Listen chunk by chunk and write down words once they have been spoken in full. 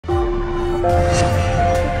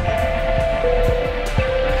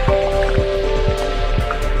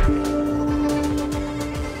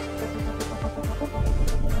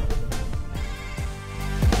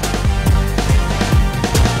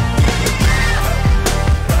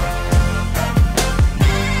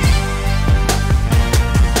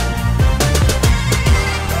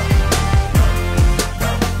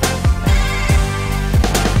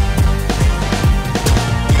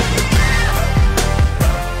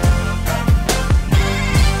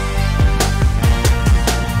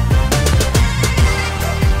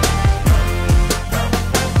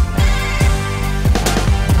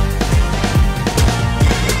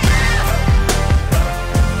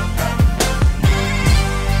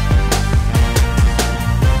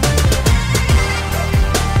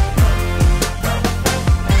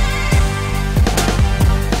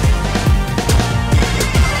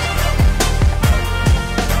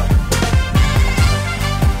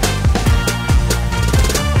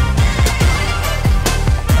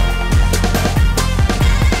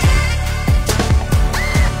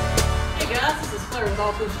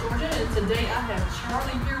And today I have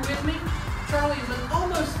Charlie here with me. Charlie is an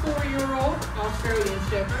almost 4-year-old Australian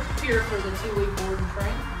Shepherd here for the 2-week board and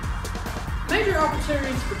train. Major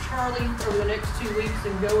opportunities for Charlie over the next 2 weeks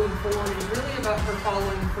and going forward is really about her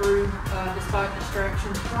following through despite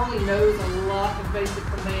distractions. Charlie knows a lot of basic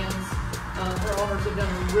commands. Her owners have done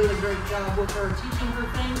a really great job with her teaching her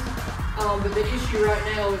things. But the issue right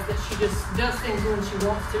now is that she just does things when she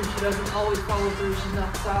wants to. She doesn't always follow through. She's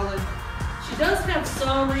not solid. She does have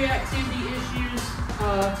some reactivity issues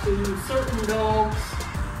to certain dogs.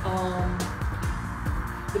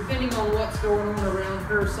 Depending on what's going on around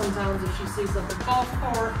her, sometimes if she sees like a golf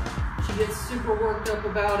cart, she gets super worked up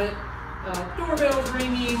about it. Doorbells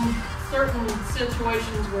ringing, certain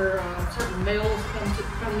situations where certain males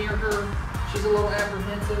come near her, she's a little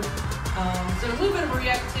apprehensive. So a little bit of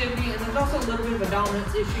reactivity, and there's also a little bit of a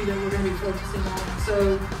dominance issue that we're going to be focusing on.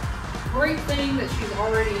 So great thing that she's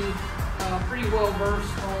already pretty well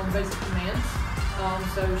versed on basic commands.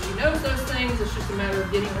 So she knows those things. It's just a matter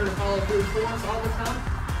of getting her to follow through for us all the time.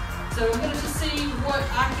 So I'm going to just see what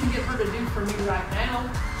I can get her to do for me right now.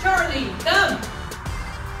 Charlie, come!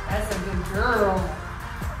 That's a good girl.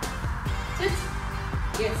 Sit.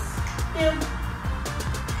 Yes. Him.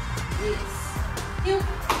 Yes. Him.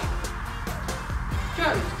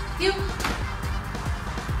 Charlie. Him.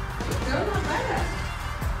 There you go. Not bad.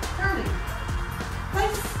 Charlie.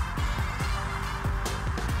 Place.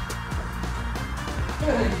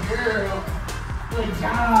 Good girl. Good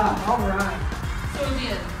job. All right. So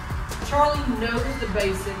again, Charlie knows the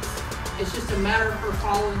basics. It's just a matter of her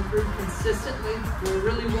following through consistently. We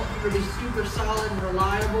really want her to be super solid and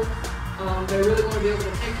reliable. They really want to be able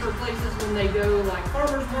to take her places when they go, like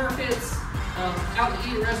farmers markets, out to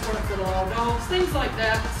eat in restaurants that allow dogs, things like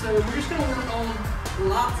that. So we're just going to work on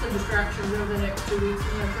lots of distractions over the next 2 weeks.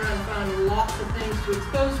 I'm going to try and find lots of things to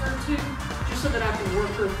expose her to, just so that I can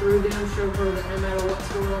work her through them, show her that no matter what's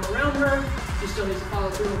going on around her, she still needs to follow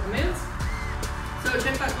through with commands. So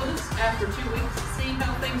check back with us after 2 weeks to see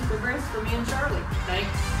how things progress for me and Charlie.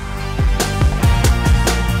 Thanks.